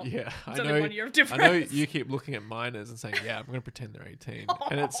it's not. Yeah, it's only 1 year of difference. I know you keep looking at minors and saying, "Yeah, I'm going to pretend they're 18,"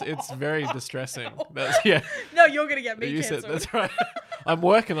 and it's very distressing. No. No, you're going to get me cancelled. That's right. I'm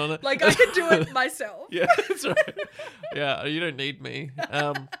working on it. Like I can do it myself. Yeah, that's right. Yeah, you don't need me.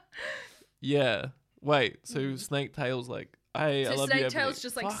 Yeah. Wait. So Snaketail's like, "Hey, I love you." Snaketail's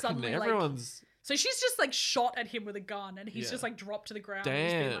just like suddenly everyone's. So she's just like shot at him with a gun, and he's just like dropped to the ground. Damn.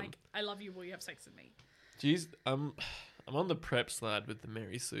 And he's been like, "I love you. Will you have sex with me?" Jeez, I'm on the prep slide with the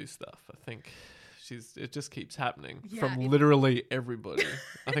Mary Sue stuff. I think it just keeps happening from literally everybody.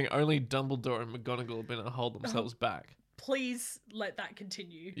 I think only Dumbledore and McGonagall have been able to hold themselves back. Please let that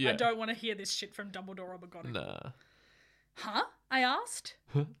continue. Yeah. I don't want to hear this shit from Dumbledore or McGonagall. Nah. Huh? I asked.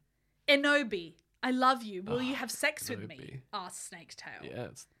 Enobi, I love you. Will you have sex with me? Asked Snaketail. Yeah,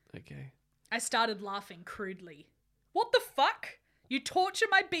 it's okay. I started laughing crudely. What the fuck? You torture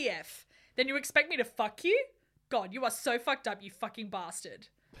my BF. Then you expect me to fuck you? God, you are so fucked up, you fucking bastard.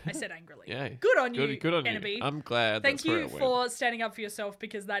 I said angrily. Yeah. Good on you, Good on Enobi. you. I'm glad. Thank you for standing up for yourself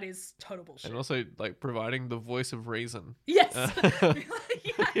because that is total bullshit. And also, like, providing the voice of reason. Yes.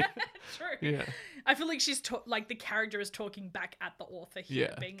 Yeah, true. Yeah. I feel like she's like the character is talking back at the author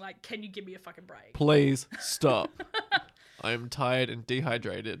here, being like, "Can you give me a fucking break? Please stop. I am tired and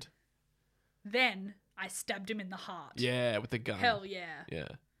dehydrated." Then I stabbed him in the heart. Yeah, with the gun. Hell yeah. Yeah.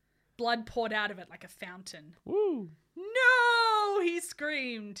 Blood poured out of it like a fountain. Woo. No! He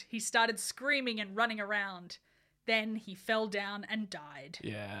screamed. He started screaming and running around. Then he fell down and died.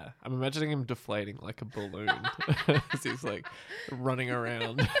 Yeah. I'm imagining him deflating like a balloon as he's like running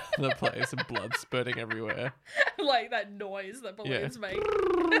around the place and blood spurting everywhere. Like that noise that balloons make.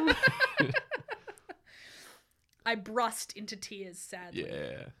 I burst into tears sadly.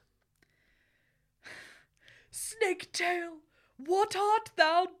 Yeah. Snaketail, what art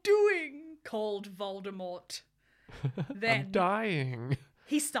thou doing? Called Voldemort. Then I'm dying.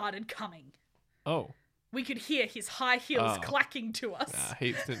 He started coming. Oh. We could hear his high heels clacking to us. Nah,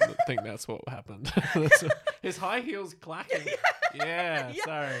 he didn't think that's what happened. His high heels clacking. Yeah.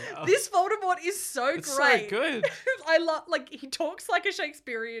 Sorry. Oh. This Voldemort is so it's great. So good. I love, like, he talks like a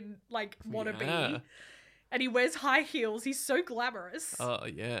Shakespearean, like, wannabe. Yeah. And he wears high heels. He's so glamorous. Oh,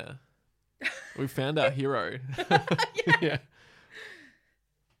 yeah. We found our hero. Yeah.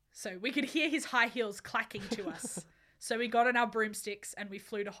 So we could hear his high heels clacking to us. So we got on our broomsticks and we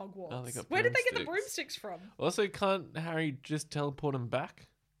flew to Hogwarts. Oh, where did they get the broomsticks from? Also, can't Harry just teleport him back?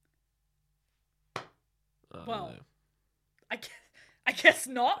 Well, I guess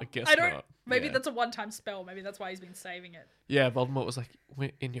not. I guess not. Maybe that's a one-time spell. Maybe that's why he's been saving it. Yeah, Voldemort was like,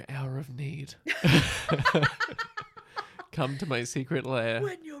 "We're in your hour of need. Come to my secret lair.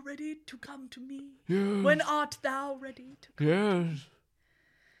 When you're ready to come to me. Yes. When art thou ready to come to me? Yes.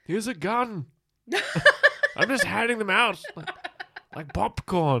 Here's a gun. I'm just handing them out like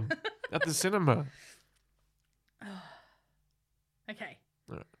popcorn at the cinema." Okay.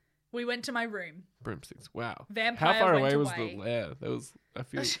 Right. We went to my room. Broomsticks. Wow. Vampire How far went away was away. the lair? That was, I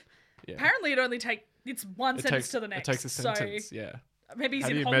feel. Yeah. Apparently, it's one sentence to the next. It takes a sentence. So yeah. Maybe he's How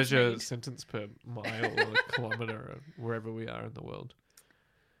in do you Hogsmeade. measure sentence per mile or kilometer or wherever we are in the world?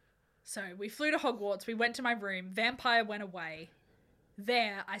 So we flew to Hogwarts. We went to my room. Vampire went away.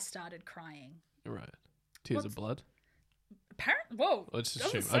 There, I started crying. Right. Tears of blood? Apparently, whoa. I just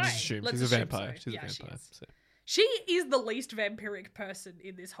doesn't assume say. she's a vampire. So. She's Yeah, a she vampire. is. So. She is the least vampiric person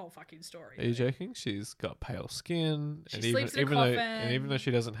in this whole fucking story. Are you joking? She's got pale skin. She sleeps in a coffin. And even though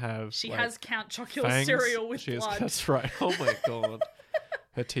she doesn't have... She like, has Count Chocula fangs, cereal with blood. That's right. Oh my God.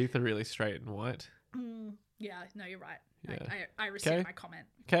 Her teeth are really straight and white. Yeah, no, you're right. Yeah. I rescind my comment.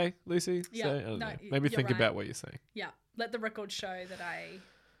 Okay, Lucy. Yeah, So, I don't no, know. Maybe think right. about what you're saying. Yeah, let the record show that I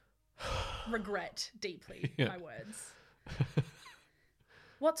regret deeply my words.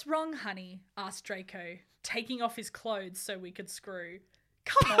 What's wrong, honey? Asked Draco, taking off his clothes so we could screw.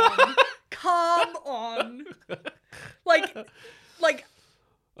 Come on. Come on. Like,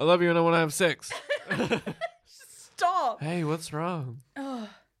 I love you and I want to have sex. stop. Hey, what's wrong? Oh,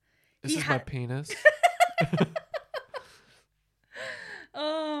 This is my penis.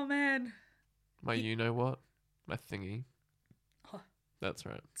 Oh, man. My you-know-what? My thingy. Oh, That's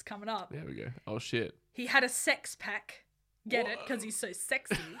right. it's coming up. There we go. Oh, shit. He had a sex pack. Get it? Because he's so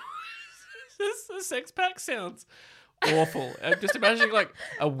sexy. The sex pack sounds awful. I'm just imagining like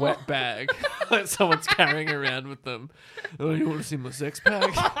a wet bag that someone's carrying around with them. Oh, you want to see my sex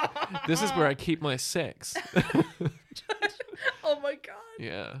pack? This is where I keep my sex. Oh my God.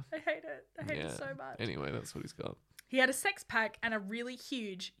 Yeah. I hate it. I hate it so much. Anyway, that's what he's got. He had a sex pack and a really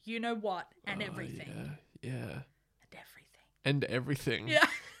huge you-know-what and everything. Yeah. And everything. And everything. Yeah.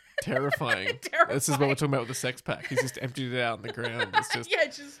 Terrifying. This is what we're talking about with the sex pack. He's just emptied it out on the ground. It's just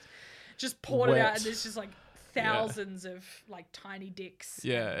just poured it out, wet. and there's just like thousands of like tiny dicks.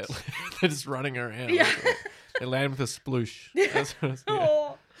 Yeah, they're just running around. Yeah. They land with a sploosh. That's what it's,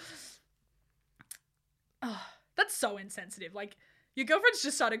 Oh, that's so insensitive. Like, your girlfriend's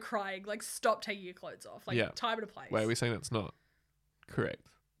just started crying. Like, stop taking your clothes off. Like, time and a place. Wait, are we saying that's not correct?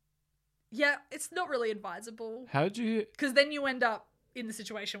 Yeah, it's not really advisable. How'd you... Because then you end up in the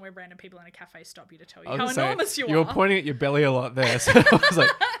situation where random people in a cafe stop you to tell you I was how gonna say, enormous you are. You were pointing at your belly a lot there. So I was like,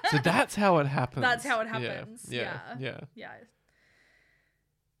 so that's how it happens. That's how it happens. Yeah.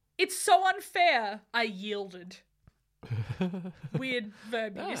 It's so unfair. I yielded. Weird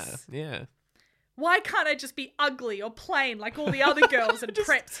verb use. Yeah. Why can't I just be ugly or plain like all the other girls and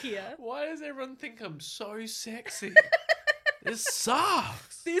preps here? Why does everyone think I'm so sexy? This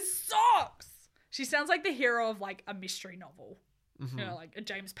sucks. This sucks. She sounds like the hero of like a mystery novel. Mm-hmm. You know, like a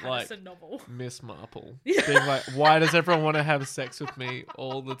James Patterson novel. Miss Marple. Being like, why does everyone want to have sex with me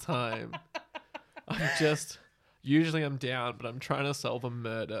all the time? Usually I'm down, but I'm trying to solve a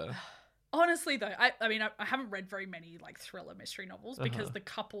murder. Honestly though, I mean, I haven't read very many like thriller mystery novels because the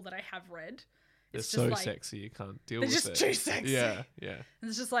couple that I have read, they're it's so just, like, sexy you can't deal with it. They're just too sexy. Yeah. And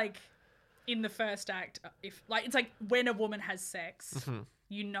it's just like in the first act, if like it's like when a woman has sex,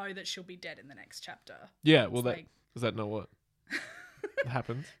 you know that she'll be dead in the next chapter. Yeah, well, is that not what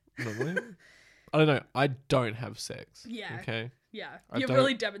happens normally? I don't know. I don't have sex. Yeah. Okay. Yeah. You're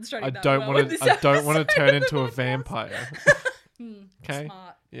really demonstrating that. I don't want to turn into a podcast. vampire. Okay.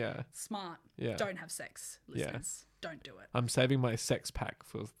 Smart. Yeah. Smart. Yeah. Don't have sex, listeners. Yeah. Don't do it. I'm saving my sex pack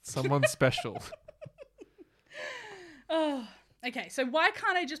for someone special. Oh. Okay, so why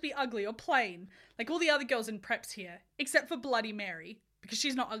can't I just be ugly or plain like all the other girls in preps here, except for Bloody Mary, because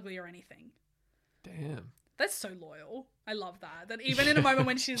she's not ugly or anything? Damn. That's so loyal. I love that. That even in a moment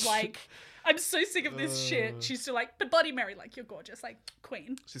when she's like, I'm so sick of this shit, she's still like, but Bloody Mary, like, you're gorgeous, like,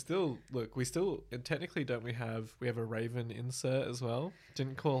 queen. She's still, look, and technically we have a Raven insert as well.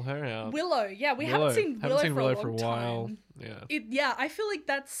 Didn't call her out. Willow, yeah, we haven't seen Willow for a while. Time. Yeah. I feel like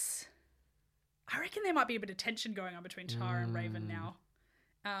I reckon there might be a bit of tension going on between Tara and Raven now.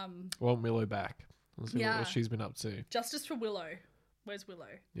 Want Willow back. Let's see what she's been up to. Justice for Willow. Where's Willow?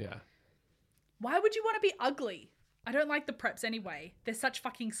 Yeah. Why would you want to be ugly? I don't like the preps anyway. They're such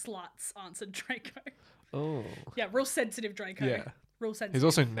fucking sluts, answered Draco. Oh. Yeah, real sensitive Draco. Yeah. Real sensitive. He's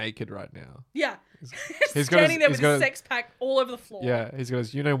also naked right now. Yeah. He's standing there with his sex pack all over the floor. Yeah, he's got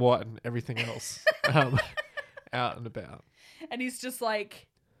his you-know-what and everything else out and about. And he's just like,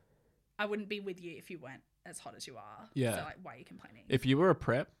 I wouldn't be with you if you weren't as hot as you are. Yeah. So, like, why are you complaining? If you were a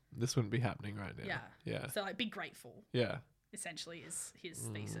prep, this wouldn't be happening right now. Yeah. So, like, be grateful. Yeah. Essentially is his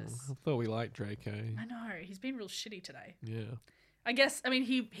thesis. I thought we liked Draco. I know. He's been real shitty today. Yeah. I guess, I mean,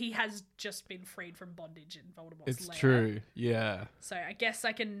 he has just been freed from bondage in Voldemort's lair. It's true. Yeah. So I guess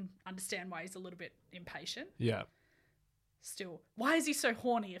I can understand why he's a little bit impatient. Yeah. Still, why is he so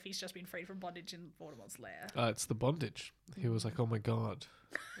horny if he's just been freed from bondage in Voldemort's lair? It's the bondage. He was like, "Oh my god,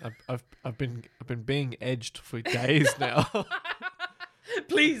 I've been being edged for days now.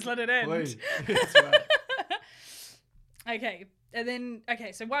 Please let it end." Please. That's right. Okay, and then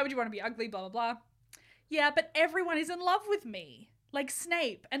so why would you want to be ugly? Blah blah blah. Yeah, but everyone is in love with me. Like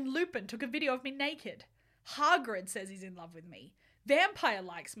Snape and Lupin took a video of me naked. Hagrid says he's in love with me. Vampire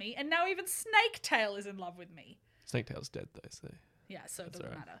likes me, and now even Snaketail is in love with me. Snaketail's dead though, so yeah, so it doesn't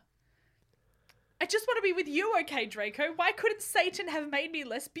right. matter. I just want to be with you, okay, Draco? Why couldn't Satan have made me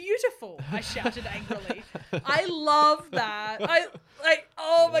less beautiful? I shouted angrily. I love that.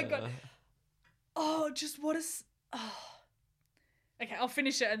 Oh my God. Oh, just what is... Oh. Okay, I'll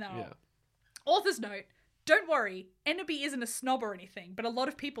finish it and then Author's note, don't worry, Enderby isn't a snob or anything, but a lot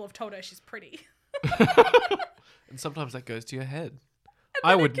of people have told her she's pretty. And sometimes that goes to your head. And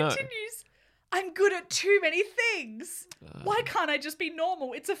I then would it know. continues, I'm good at too many things. Why can't I just be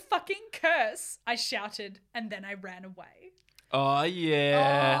normal? It's a fucking curse, I shouted, and then I ran away. Oh,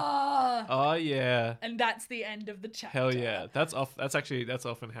 yeah. Oh, yeah. And that's the end of the chapter. Hell yeah. That's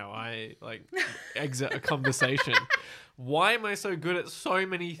often how I, like, exit a conversation. Why am I so good at so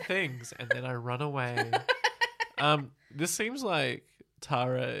many things? And then I run away. This seems like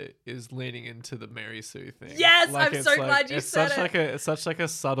Tara is leaning into the Mary Sue thing. Yes, like, I'm so glad you said it. It's such like a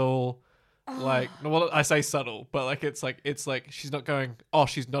subtle, like, well, I say subtle, but like it's like she's not going, oh,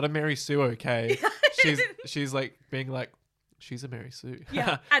 she's not a Mary Sue, okay? she's like being like, she's a Mary Sue.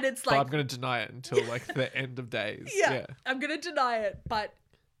 Yeah, and it's like, but I'm gonna deny it until like the end of days. Yeah, I'm gonna deny it, but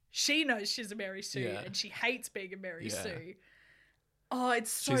she knows she's a Mary Sue and she hates being a Mary Sue. Oh,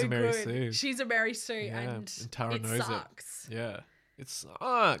 it's so she's a Mary good. Sue. She's a Mary Sue, and Tara knows sucks. it. Yeah. It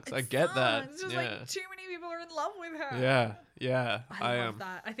sucks. I get that. It's just like too many people are in love with her. Yeah. I love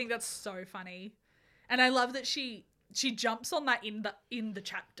that. I think that's so funny. And I love that she jumps on that in the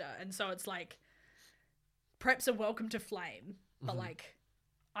chapter. And so it's like, preps are welcome to flame, but like,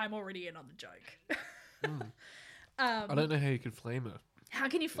 I'm already in on the joke. I don't know how you could flame her. How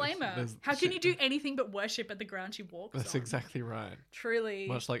can you flame her? How can you do anything but worship at the ground she walks on? That's exactly right. Truly.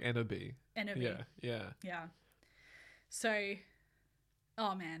 Much like Enderby. Yeah. So,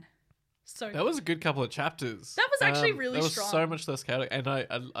 oh man. So that was a good couple of chapters. That was actually really that was strong. So much less chaotic. And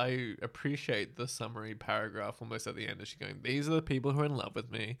I appreciate the summary paragraph almost at the end. Is she going, these are the people who are in love with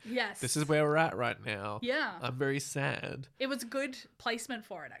me. Yes. This is where we're at right now. Yeah. I'm very sad. It was good placement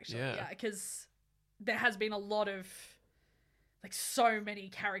for it, actually. Yeah. Because there has been a lot of, like, so many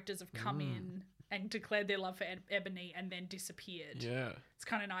characters have come in and declared their love for Ebony and then disappeared. Yeah. It's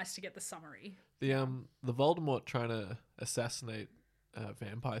kind of nice to get the summary. The Voldemort trying to assassinate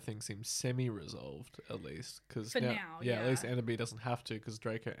vampire thing seems semi-resolved, at least. Cause now, at least Enderby doesn't have to, because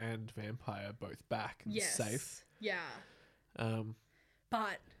Draco and Vampire are both back and safe. Yeah.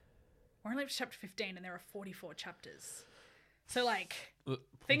 But we're only up to chapter 15 and there are 44 chapters. So, like,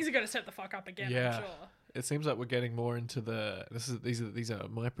 things are going to set the fuck up again, I'm sure. It seems like we're getting more into these are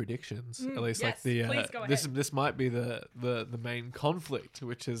my predictions. At least yes, like please go this might be the main conflict,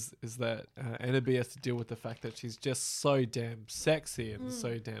 which is that Enderby has to deal with the fact that she's just so damn sexy and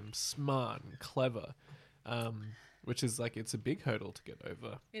so damn smart and clever, which is like, it's a big hurdle to get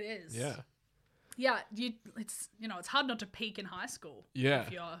over. It is. Yeah. It's hard not to peak in high school. Yeah.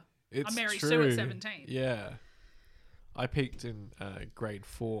 If you're it's a Mary true. Sue at 17. Yeah. I peaked in grade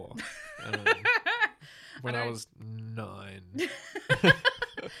 4. When I was 9.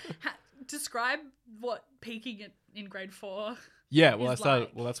 Describe what peaking in grade 4. Yeah, well,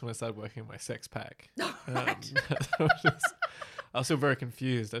 that's when I started working on my sex pack. I was still very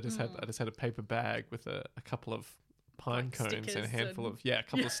confused. I just had a paper bag with a couple of pine cones and a handful of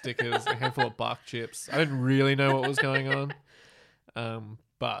stickers, a handful of bark chips. I didn't really know what was going on.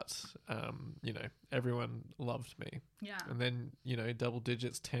 But everyone loved me. Yeah. And then, double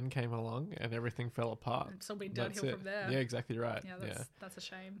digits 10 came along and everything fell apart. It's all been downhill from there. Yeah, exactly right. Yeah, that's a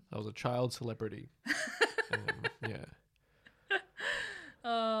shame. I was a child celebrity.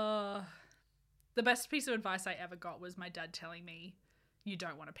 The best piece of advice I ever got was my dad telling me, you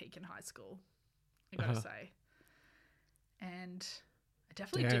don't want to peak in high school. I gotta say. And I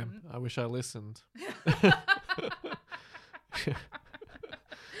definitely didn't. I wish I listened.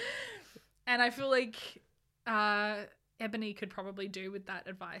 And I feel like Ebony could probably do with that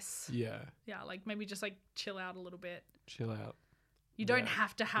advice. Yeah. Yeah, like maybe just like chill out a little bit. Chill out. You don't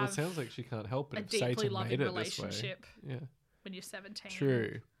have to have it sounds like she can't help it a if deeply Satan loving made it relationship this way. Yeah. when you're 17.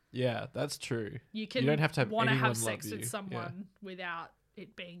 True. Yeah, that's true. You don't have to want to have sex with someone without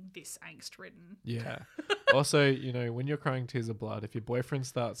it being this angst ridden. Yeah. Also, when you're crying tears of blood, if your boyfriend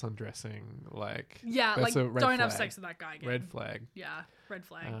starts undressing, that's a red don't flag. have sex with that guy again. Red flag. Yeah, red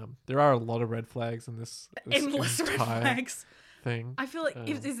flag. There are a lot of red flags in this endless red flags thing. I feel like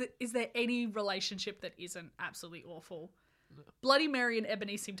is there any relationship that isn't absolutely awful? Bloody Mary and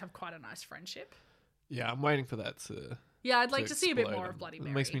Ebony seem to have quite a nice friendship. Yeah, I'm waiting for that to. Yeah, I'd like to see a bit more of Bloody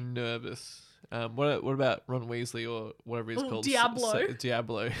Mary. It makes me nervous. What about Ron Weasley or whatever he's called? Diablo.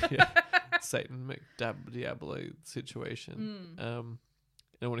 Diablo. Yeah. Satan McDiablo situation.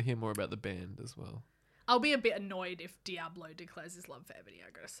 I want to hear more about the band as well. I'll be a bit annoyed if Diablo declares his love for Ebony,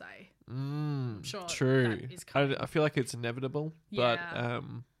 I gotta say. I'm sure true. that is coming. I feel like it's inevitable, but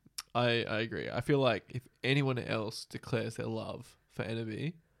I agree. I feel like if anyone else declares their love for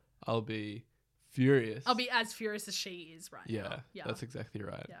Enemy, I'll be furious. I'll be as furious as she is right now. Yeah, that's exactly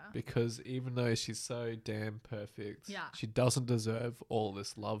right. Yeah. Because even though she's so damn perfect, Yeah. she doesn't deserve all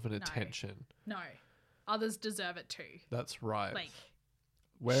this love and attention. No. Others deserve it too. That's right. Like,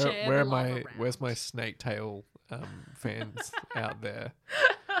 where's my snake tail fans out there?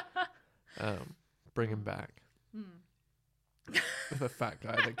 Bring him back. The fat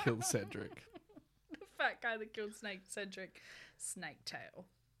guy that killed Cedric. The fat guy that killed Cedric. Snake tail.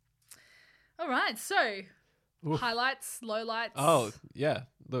 All right, so highlights, lowlights. Oh yeah,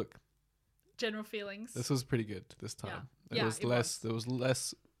 look. General feelings. This was pretty good this time. Yeah. There was less. There was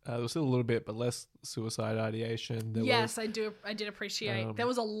still a little bit, but less suicide ideation. I did appreciate. There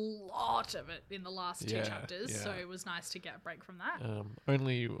was a lot of it in the last two chapters, so it was nice to get a break from that.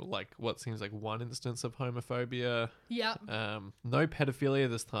 Only like what seems like one instance of homophobia. Yeah. No pedophilia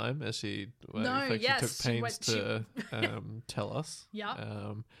this time, as she took pains to tell us.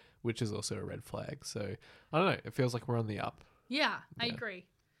 Yeah. Which is also a red flag. So I don't know. It feels like we're on the up. Yeah, I agree.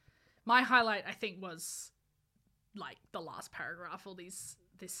 My highlight, I think, was like the last paragraph. All this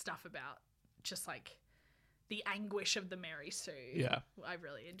stuff about just like the anguish of the Mary Sue. Yeah, I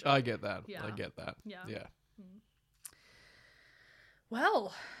really enjoyed. I get that. Yeah. I get that. Yeah.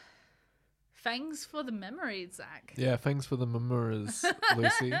 Well, thanks for the memories, Zach. Yeah, thanks for the memories,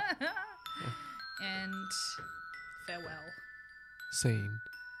 Lucy. And farewell. Scene.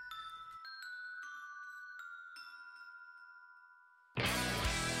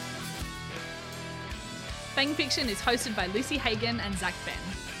 Fang Fiction is hosted by Lucy Hagen and Zach Ben.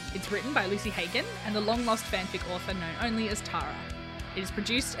 It's written by Lucy Hagen and the long-lost fanfic author known only as Tara. It is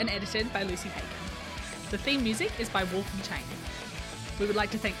produced and edited by Lucy Hagen. The theme music is by Wolf and Chain. We would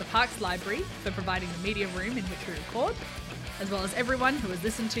like to thank the Parks Library for providing the media room in which we record, as well as everyone who has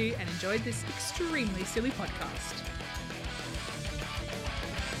listened to and enjoyed this extremely silly podcast.